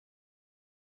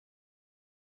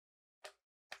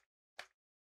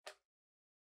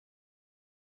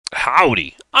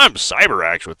Howdy, I'm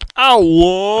CyberAxe with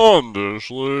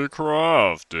Outlandishly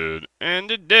Crafted, and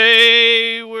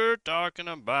today we're talking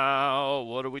about,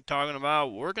 what are we talking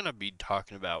about? We're going to be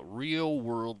talking about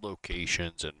real-world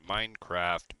locations and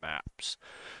Minecraft maps.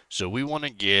 So we want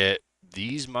to get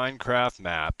these Minecraft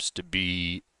maps to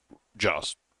be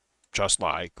just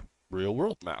like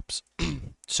real-world maps.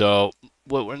 So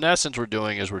what in essence we're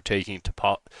doing is we're taking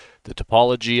the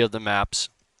topology of the maps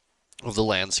of the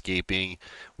landscaping.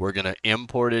 We're going to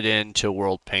import it into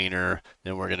World Painter,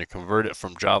 then we're going to convert it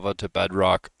from Java to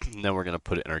Bedrock, and then we're going to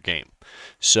put it in our game.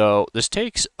 So this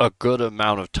takes a good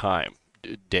amount of time,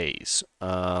 days.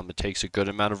 It takes a good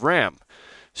amount of RAM.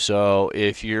 So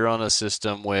if you're on a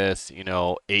system with,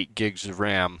 8 gigs of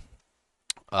RAM,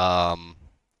 um,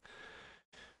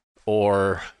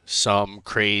 or some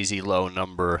crazy low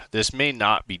number, this may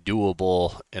not be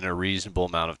doable in a reasonable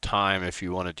amount of time if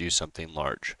you want to do something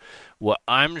large. What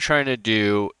I'm trying to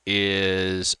do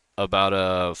is about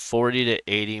a 40 to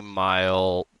 80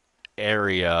 mile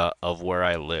area of where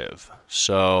I live.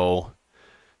 So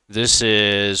this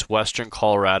is Western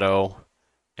Colorado,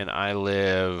 and I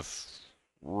live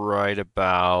right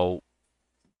about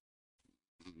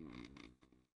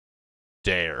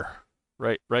there,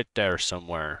 right there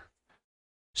somewhere.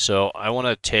 So I want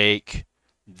to take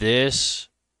this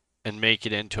and make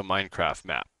it into a Minecraft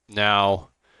map.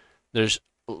 Now, there's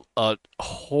a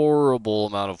horrible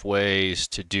amount of ways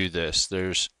to do this.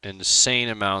 There's insane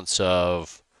amounts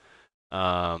of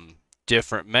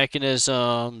different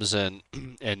mechanisms and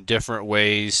and different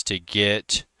ways to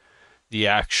get the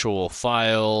actual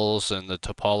files and the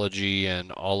topology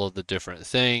and all of the different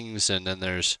things. And then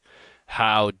there's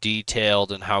how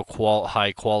detailed and how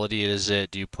high quality is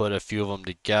it? Do you put a few of them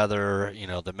together?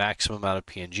 The maximum amount of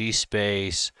PNG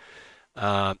space.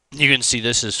 You can see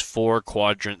this is 4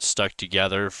 quadrants stuck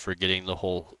together for getting the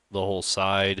whole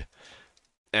side.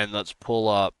 And let's pull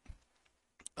up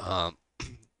um,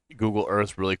 Google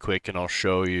Earth really quick, and I'll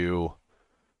show you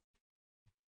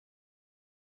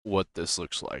what this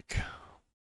looks like.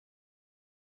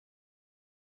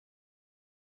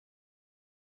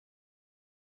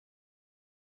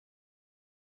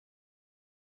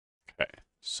 Okay,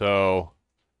 so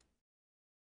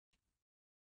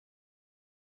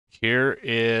here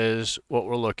is what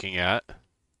we're looking at.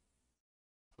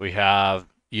 We have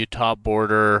Utah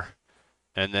border,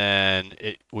 and then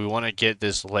we want to get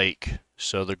this lake.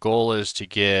 So the goal is to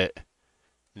get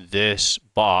this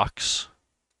box,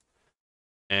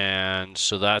 and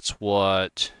so that's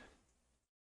what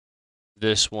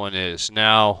this one is.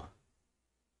 Now,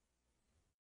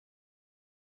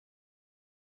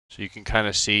 so you can kind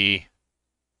of see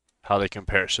how they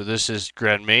compare. So this is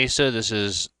Grand Mesa, this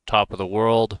is top of the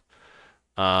world,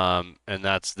 and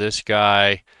that's this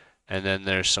guy. And then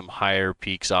there's some higher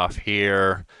peaks off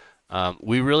here.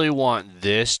 We really want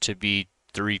this to be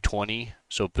 320.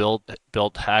 So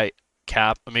build high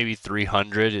cap, maybe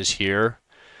 300 is here,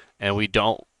 and we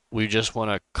just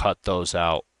want to cut those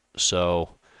out.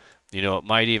 So, it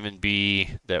might even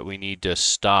be that we need to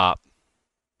stop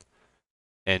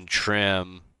and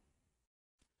trim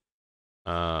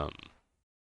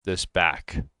this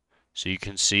back. So you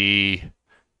can see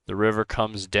the river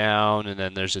comes down, and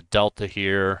then there's a delta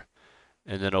here,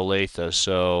 and then Olathe.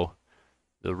 So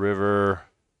the river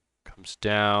comes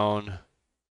down,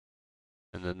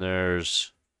 and then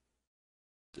there's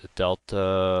the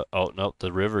delta. Oh, no,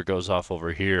 the river goes off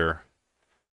over here.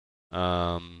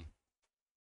 And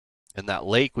that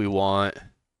lake we want,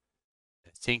 I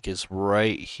think, is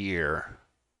right here.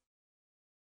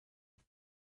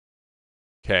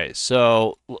 Okay,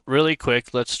 so really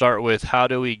quick, let's start with how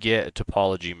do we get a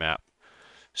topology map?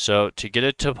 So to get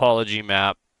a topology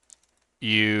map,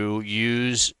 you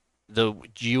use the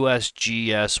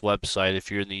USGS website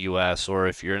if you're in the US, or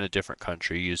if you're in a different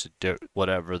country, use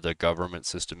whatever the government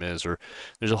system is, or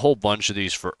there's a whole bunch of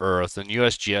these for Earth, and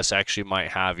USGS actually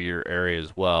might have your area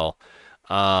as well.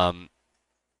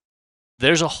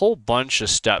 There's a whole bunch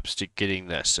of steps to getting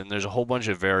this, and there's a whole bunch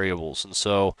of variables. And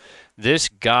so this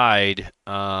guide,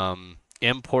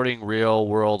 importing real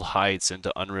world heights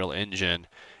into Unreal Engine,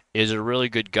 is a really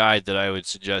good guide that I would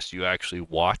suggest you actually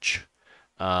watch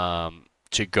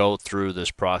to go through this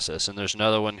process. And there's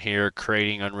another one here,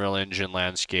 creating Unreal Engine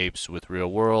landscapes with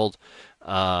real world.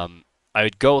 I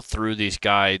would go through these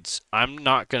guides. I'm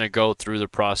not going to go through the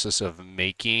process of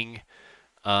making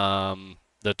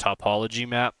the topology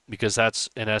map, because that's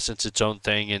in essence its own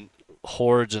thing, and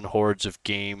hordes of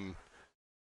game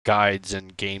guides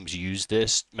and games use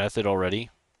this method already.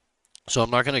 So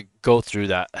I'm not going to go through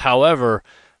that. However,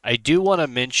 I do want to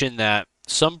mention that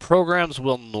some programs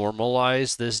will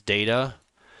normalize this data.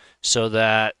 so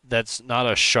that that's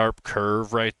not a sharp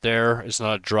curve right there. It's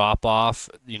not a drop off,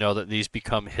 that these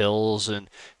become hills, and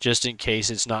just in case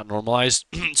it's not normalized.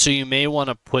 So you may want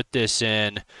to put this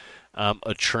in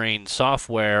a trained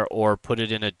software, or put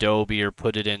it in Adobe, or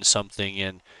put it in something,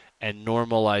 and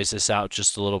normalize this out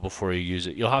just a little before you use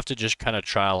it. You'll have to just kind of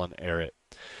trial and error it.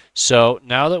 So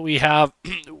now that we have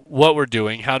what we're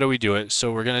doing, how do we do it?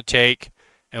 So we're going to take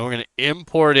and we're going to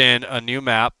import in a new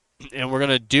map, and we're going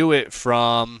to do it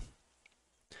from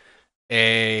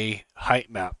a height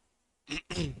map.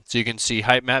 So you can see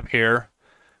height map here.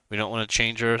 We don't want to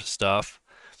change our stuff.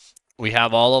 We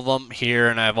have all of them here,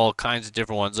 and I have all kinds of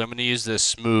different ones. I'm going to use this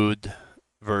smooth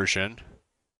version.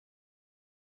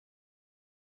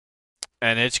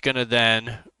 And it's going to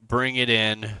then bring it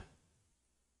in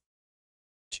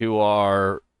to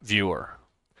our viewer.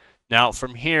 Now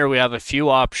from here we have a few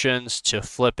options to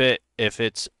flip it if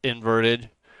it's inverted.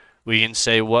 We can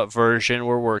say what version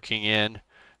we're working in.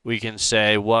 We can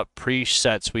say what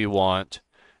presets we want,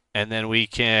 and then we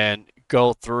can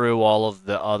go through all of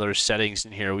the other settings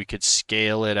in here. We could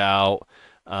scale it out.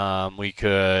 We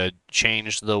could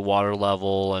change the water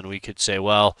level, and we could say,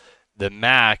 well, the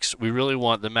max, we really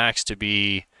want the max to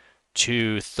be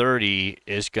 230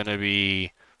 is going to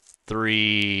be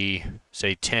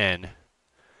 10.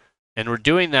 And we're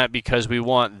doing that because we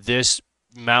want this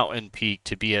mountain peak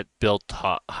to be at build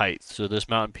height. So this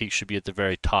mountain peak should be at the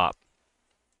very top.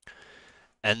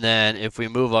 And then if we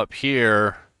move up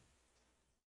here,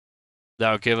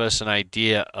 that'll give us an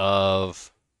idea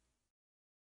of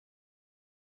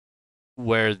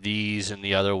where these and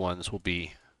the other ones will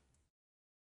be.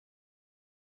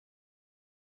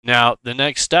 Now, the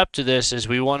next step to this is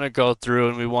we want to go through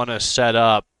and we want to set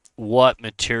up what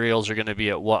materials are going to be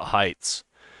at what heights.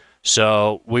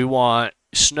 So we want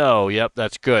snow. Yep,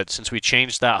 that's good. Since we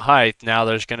changed that height, now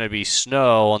there's going to be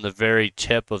snow on the very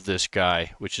tip of this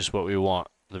guy, which is what we want,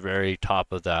 the very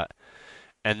top of that.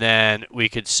 And then we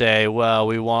could say, well,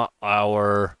 we want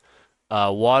our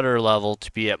water level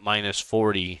to be at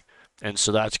 -40. And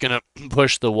so that's going to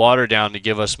push the water down to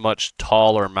give us much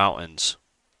taller mountains.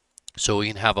 So we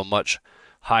can have a much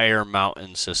higher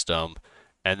mountain system,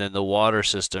 and then the water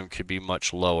system could be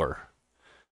much lower.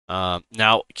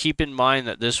 Now, keep in mind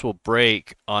that this will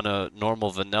break on a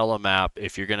normal vanilla map.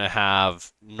 If you're going to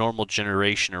have normal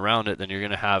generation around it, then you're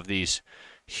going to have these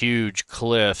huge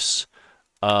cliffs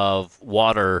of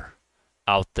water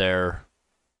out there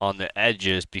on the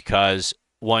edges, because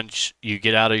once you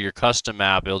get out of your custom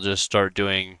map, it'll just start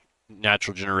doing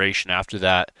natural generation after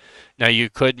that. Now, you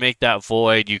could make that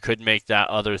void. You could make that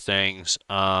other things.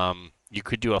 You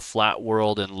could do a flat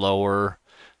world and lower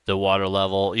the water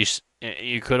level. You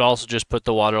could also just put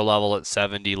the water level at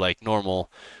 70 like normal.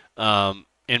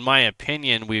 In my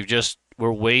opinion,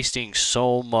 we're wasting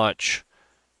so much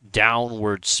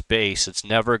downward space. It's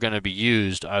never going to be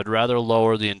used. I'd rather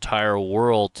lower the entire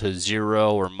world to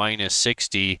 0 or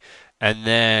 -60, and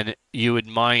then you would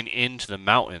mine into the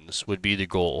mountains would be the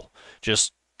goal.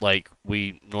 Just like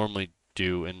we normally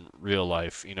do in real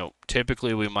life.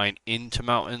 Typically we mine into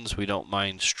mountains. We don't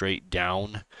mine straight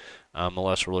down,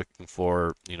 unless we're looking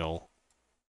for,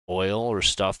 oil or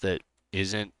stuff that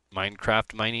isn't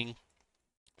Minecraft mining.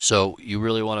 So you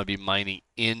really want to be mining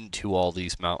into all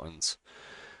these mountains.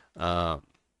 And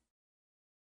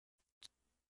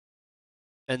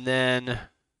then,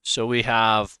 so we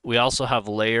also have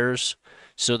layers.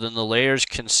 So then the layers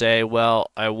can say,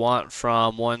 well, I want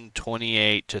from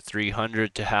 128 to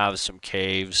 300 to have some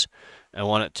caves. I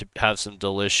want it to have some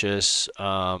delicious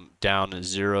down at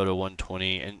 0 to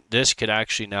 120. And this could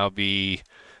actually now be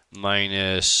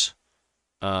minus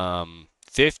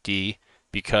 50,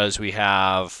 because we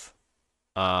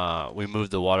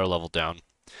moved the water level down.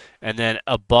 And then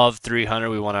above 300,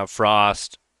 we want to have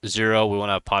frost. 0, we want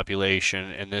to have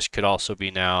population. And this could also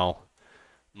be now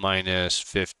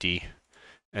 -50.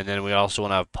 And then we also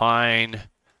want to have pine.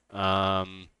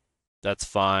 That's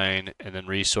fine. And then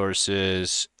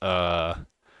resources.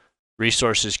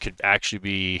 Resources could actually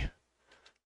be,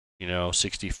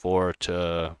 64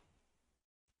 to...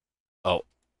 Oh,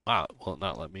 wow. Well,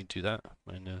 not let me do that.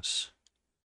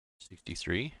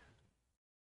 -63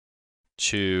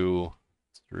 to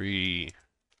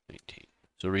 319.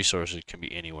 So resources can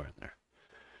be anywhere in there.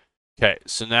 Okay,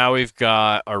 so now we've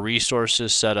got our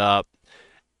resources set up.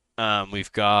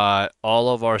 We've got all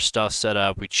of our stuff set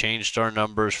up. We changed our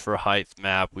numbers for height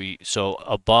map. So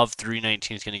above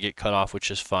 319 is going to get cut off,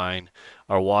 which is fine.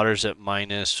 Our water's at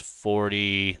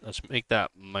 -40. Let's make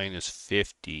that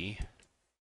 -50.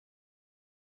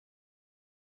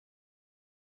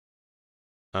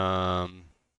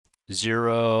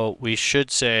 0. We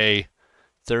should say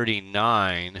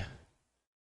 39.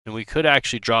 And we could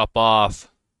actually drop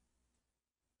off.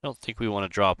 I don't think we want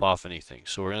to drop off anything.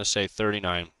 So we're going to say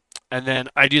 39. And then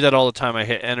I do that all the time. I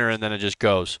hit enter and then it just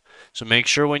goes. So make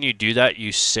sure when you do that,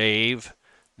 you save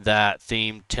that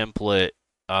theme template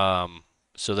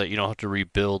so that you don't have to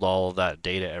rebuild all of that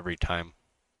data every time.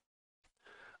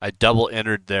 I double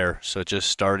entered there, so it just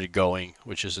started going,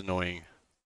 which is annoying.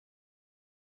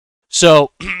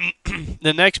 So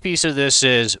the next piece of this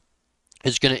is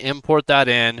going to import that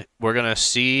in. We're going to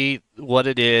see what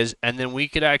it is, and then we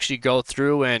could actually go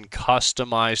through and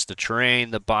customize the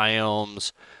terrain, the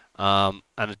biomes,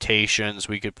 annotations.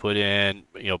 We could put in,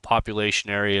 population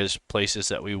areas, places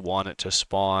that we want it to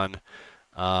spawn,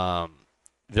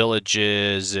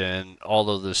 villages, and all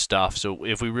of this stuff. So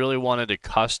if we really wanted to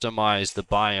customize the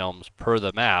biomes per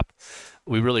the map,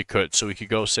 we really could. So we could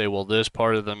go say, well, this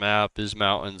part of the map is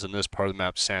mountains, and this part of the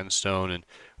map is sandstone, and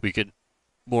we could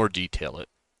more detail it.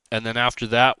 And then after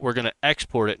that, we're going to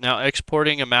export it. Now,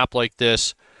 exporting a map like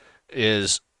this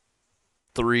is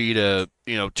 3 to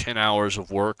 10 hours of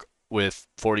work with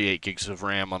 48 gigs of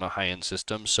RAM on a high-end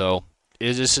system. So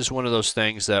this is one of those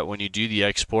things that when you do the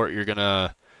export, you're going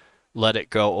to let it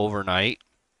go overnight.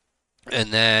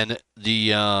 And then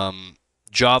the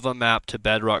Java map to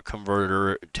Bedrock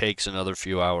converter takes another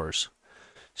few hours.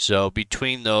 So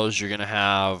between those, you're going to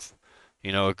have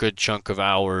a good chunk of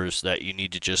hours that you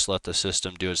need to just let the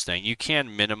system do its thing. You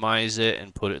can minimize it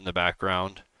and put it in the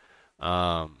background,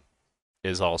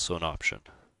 is also an option.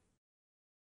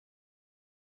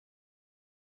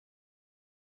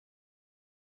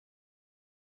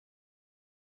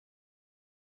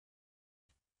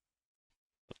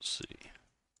 Let's see.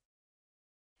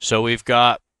 So we've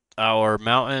got our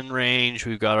mountain range,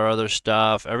 we've got our other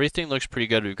stuff. Everything looks pretty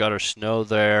good. We've got our snow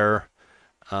there.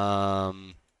 I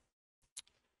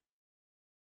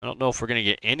don't know if we're going to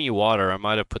get any water. I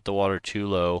might have put the water too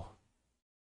low.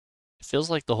 It feels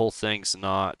like the whole thing's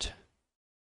not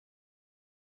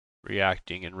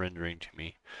reacting and rendering to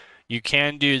me. You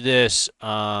can do this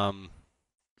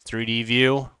 3D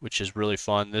view, which is really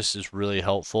fun. This is really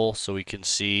helpful, so we can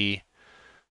see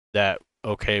that,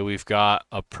 okay, we've got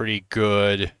a pretty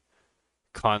good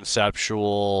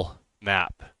conceptual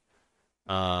map.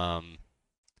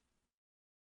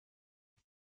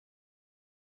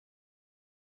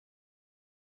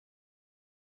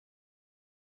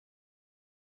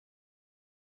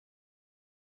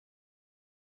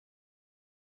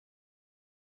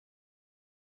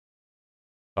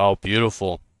 Oh,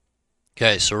 beautiful.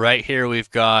 Okay, so right here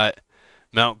we've got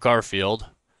Mount Garfield.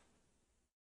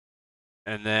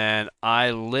 And then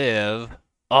I live.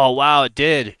 Oh, wow, it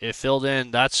did. It filled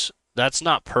in. That's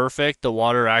not perfect. The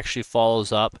water actually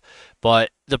follows up.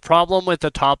 But the problem with the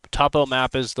topo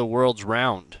map is the world's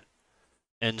round.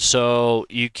 And so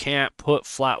you can't put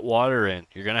flat water in.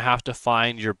 You're going to have to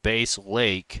find your base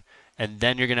lake, and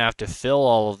then you're going to have to fill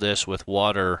all of this with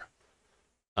water.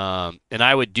 And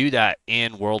I would do that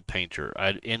in World Painter.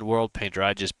 In World Painter,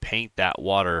 I'd just paint that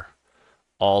water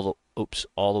all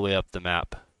the way up the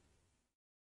map.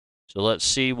 So let's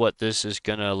see what this is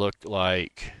going to look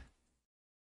like.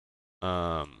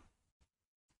 Full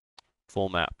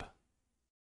map.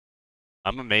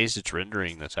 I'm amazed it's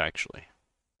rendering this actually.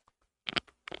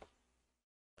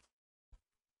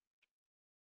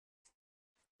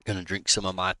 Gonna drink some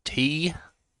of my tea.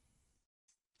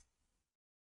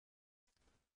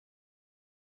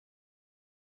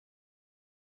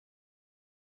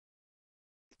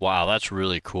 Wow, that's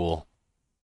really cool.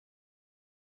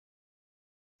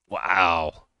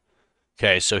 Wow.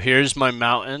 Okay, so here's my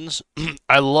mountains.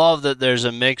 I love that there's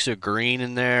a mix of green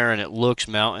in there and it looks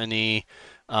mountainy.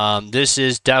 This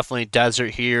is definitely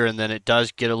desert here, and then it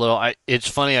does get a little. It's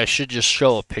funny, I should just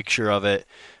show a picture of it.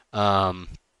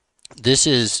 This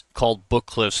is called Book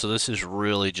Cliff, so this is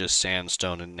really just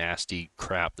sandstone and nasty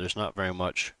crap. There's not very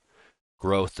much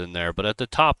growth in there, but at the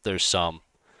top there's some.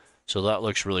 So that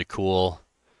looks really cool.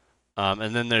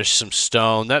 And then there's some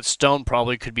stone. That stone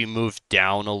probably could be moved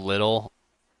down a little.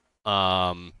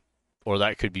 Or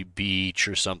that could be beach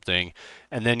or something.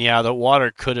 And then, yeah, the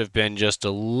water could have been just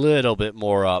a little bit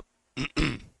more up.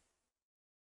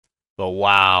 But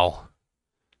wow,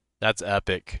 that's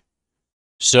epic.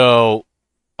 So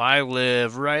I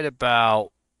live right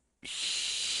about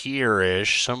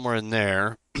here-ish, somewhere in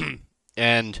there.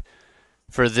 And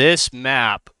for this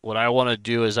map, what I want to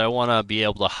do is I want to be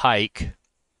able to hike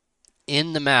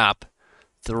in the map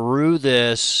through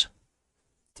this,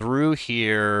 through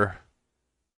here,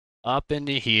 up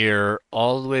into here,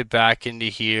 all the way back into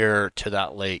here to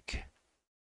that lake.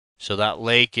 So that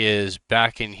lake is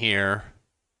back in here.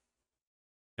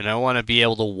 And I want to be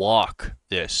able to walk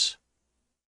this.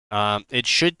 It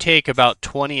should take about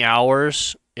 20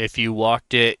 hours if you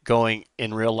walked it going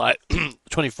in real life,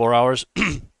 24 hours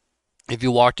if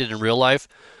you walked it in real life.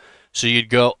 So you'd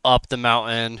go up the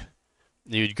mountain,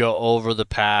 you'd go over the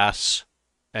pass,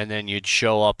 and then you'd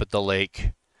show up at the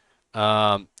lake.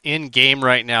 In game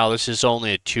right now, this is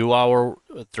only a 2-hour,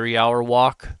 3-hour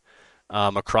walk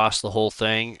across the whole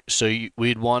thing. So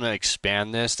we'd want to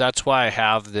expand this. That's why I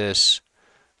have this.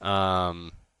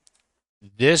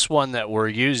 This one that we're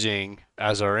using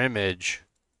as our image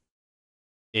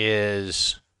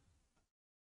is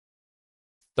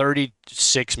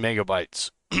 36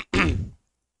 megabytes.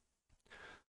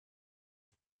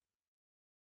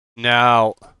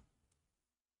 Now,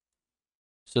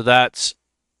 so that's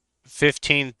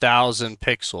 15,000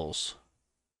 pixels.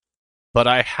 But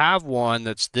I have one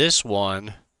that's this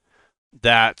one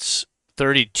that's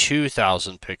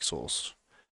 32,000 pixels.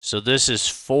 So this is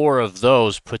 4 of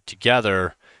those put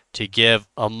together to give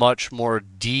a much more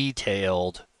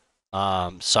detailed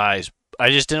size. I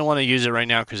just didn't want to use it right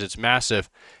now because it's massive.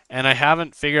 And I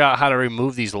haven't figured out how to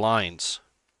remove these lines.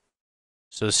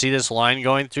 So see this line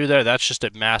going through there? That's just a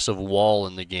massive wall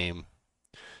in the game.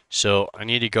 So I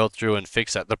need to go through and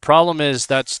fix that. The problem is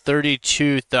that's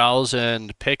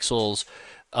 32,000 pixels.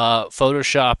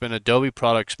 Photoshop and Adobe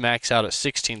products max out at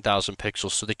 16,000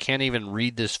 pixels, so they can't even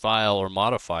read this file or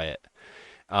modify it.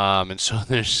 And so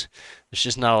there's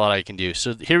just not a lot I can do.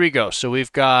 So here we go. So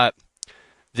we've got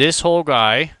this whole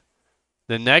guy.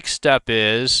 The next step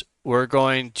is we're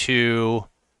going to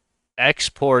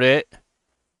export it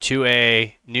to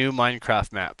a new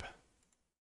Minecraft map.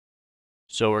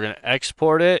 So we're going to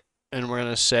export it, and we're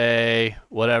going to say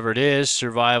whatever it is,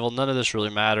 survival, none of this really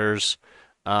matters.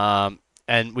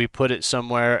 And we put it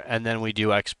somewhere, and then we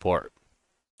do export.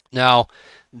 Now,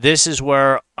 this is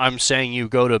where I'm saying you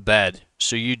go to bed.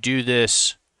 So you do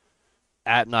this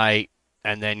at night,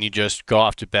 and then you just go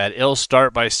off to bed. It'll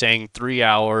start by saying 3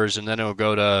 hours, and then it'll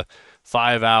go to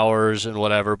 5 hours and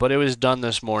whatever, but it was done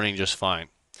this morning just fine.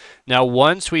 Now,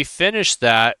 once we finish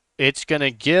that, it's going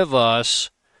to give us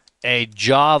a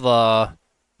Java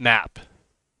map.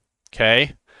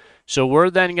 Okay? So we're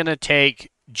then going to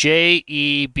take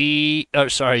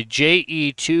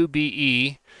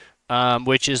JE2BE,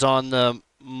 which is on the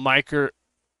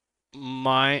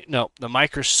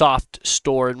Microsoft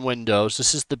Store in Windows.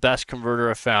 This is the best converter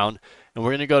I found. And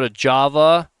we're going to go to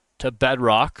Java to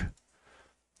Bedrock.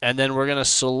 And then we're going to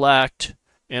select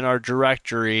in our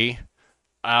directory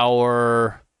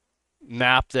our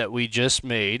map that we just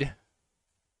made.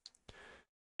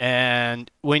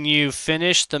 And when you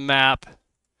finish the map,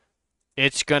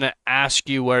 it's going to ask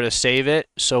you where to save it.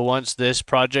 So once this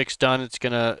project's done, it's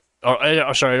going to,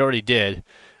 sorry, it already did.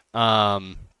 But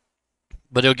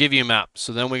it'll give you a map.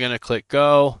 So then we're going to click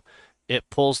go. It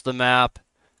pulls the map,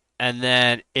 and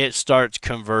then it starts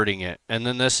converting it. And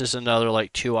then this is another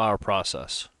like 2-hour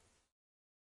process.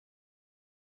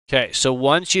 Okay, so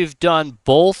once you've done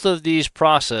both of these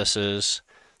processes,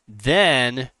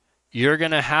 then you're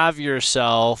going to have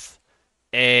yourself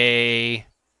a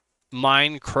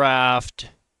Minecraft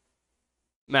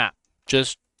map,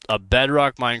 just a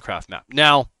Bedrock Minecraft map.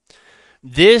 Now,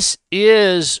 this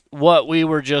is what we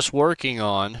were just working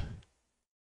on,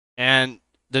 and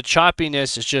the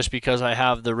choppiness is just because I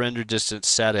have the render distance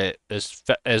set it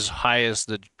as high as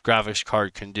the graphics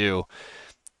card can do.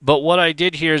 But what I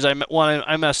did here is I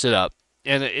messed it up,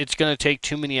 and it's going to take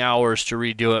too many hours to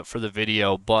redo it for the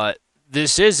video, but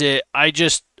this is it.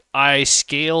 I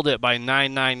scaled it by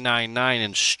 9999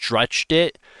 and stretched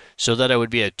it so that it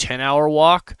would be a 10-hour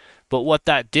walk. But what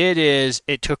that did is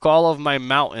it took all of my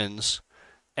mountains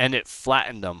and it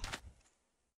flattened them.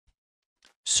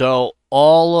 So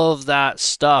all of that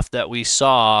stuff that we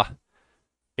saw,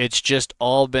 it's just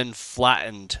all been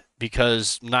flattened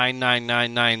because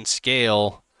 9999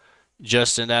 scale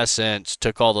just in essence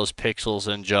took all those pixels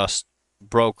and just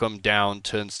broke them down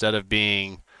to, instead of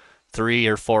being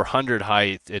 300 or 400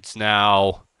 height, it's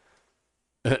now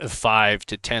 5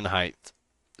 to 10 height.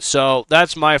 So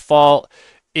that's my fault.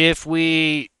 If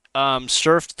we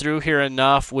surfed through here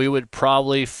enough, we would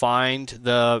probably find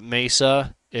the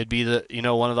mesa. It'd be the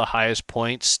one of the highest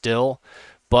points still,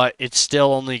 but it's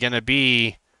still only going to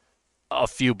be a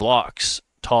few blocks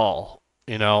tall,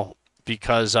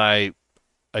 because I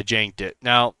janked it.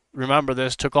 Now remember,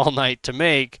 this took all night to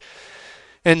make.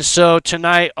 And so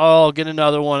tonight I'll get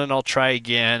another one and I'll try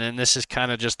again. And this is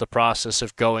kind of just the process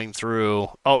of going through.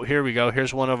 Oh, here we go.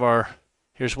 Here's one of our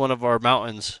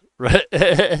mountains. Right?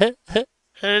 There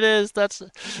it is.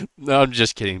 No, I'm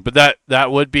just kidding. But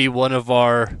that would be one of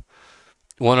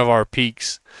our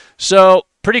peaks. So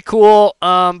pretty cool,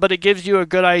 but it gives you a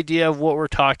good idea of what we're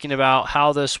talking about,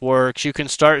 how this works. You can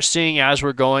start seeing as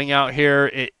we're going out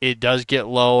here, it does get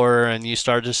lower, and you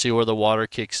start to see where the water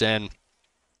kicks in.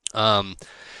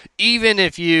 Even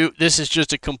if this is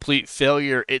just a complete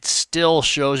failure, it still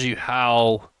shows you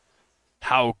how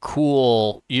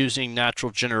cool using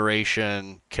natural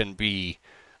generation can be,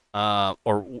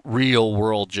 or real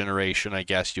world generation, I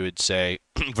guess you would say,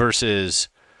 versus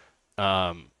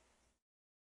um,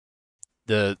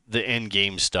 the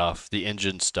in-game stuff, the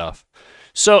engine stuff.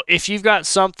 So if you've got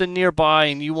something nearby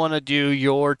and you want to do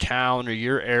your town or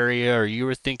your area, or you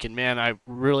were thinking, man, I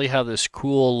really have this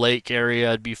cool lake area,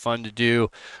 it'd be fun to do,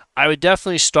 I would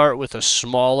definitely start with a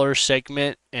smaller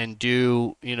segment and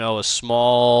do, a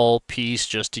small piece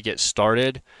just to get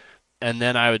started. And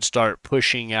then I would start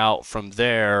pushing out from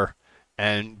there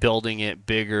and building it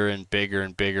bigger and bigger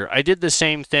and bigger. I did the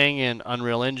same thing in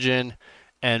Unreal Engine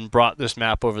and brought this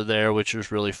map over there, which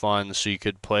was really fun, so you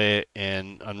could play it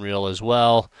in Unreal as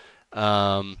well.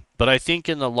 But I think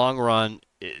in the long run,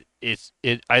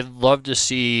 I'd love to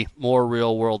see more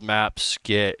real world maps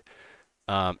get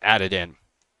added in.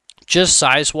 Just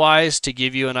size-wise, to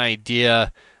give you an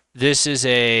idea, this is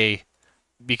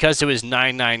because it was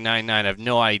 9999, I have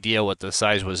no idea what the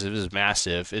size was. It was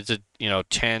massive. It's a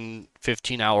 10,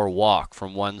 15-hour walk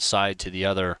from one side to the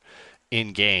other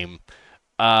in game.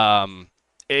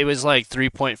 It was like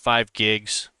 3.5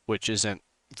 gigs, which isn't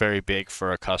very big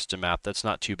for a custom map. That's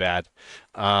not too bad.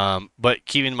 But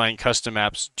keep in mind, custom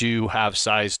maps do have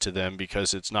size to them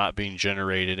because it's not being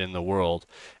generated in the world.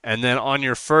 And then on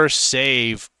your first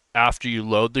save, after you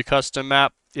load the custom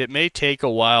map, it may take a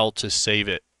while to save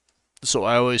it. So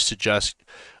I always suggest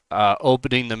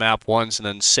opening the map once and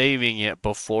then saving it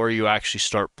before you actually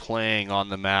start playing on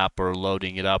the map or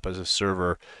loading it up as a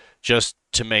server, just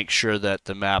to make sure that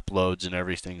the map loads and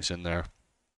everything's in there.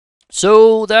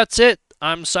 So that's it.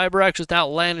 I'm CyberX with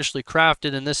Outlandishly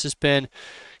Crafted, and this has been,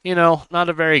 not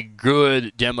a very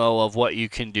good demo of what you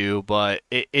can do, but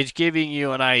it's giving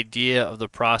you an idea of the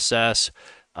process.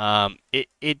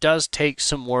 It does take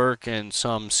some work and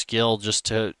some skill just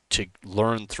to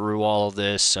learn through all of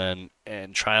this and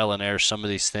trial and error some of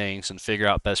these things and figure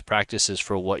out best practices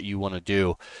for what you want to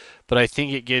do. But I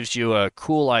think it gives you a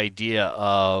cool idea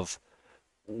of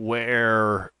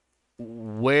where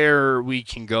we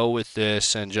can go with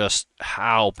this and just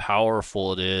how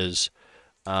powerful it is,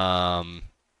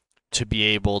 to be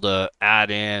able to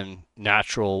add in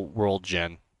natural world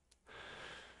gen.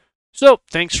 So,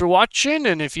 thanks for watching,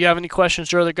 and if you have any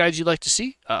questions or other guides you'd like to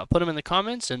see, put them in the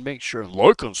comments, and make sure and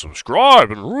like and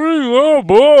subscribe, and ring that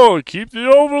bell, keep the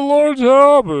overlords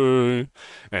happy.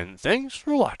 And thanks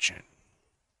for watching.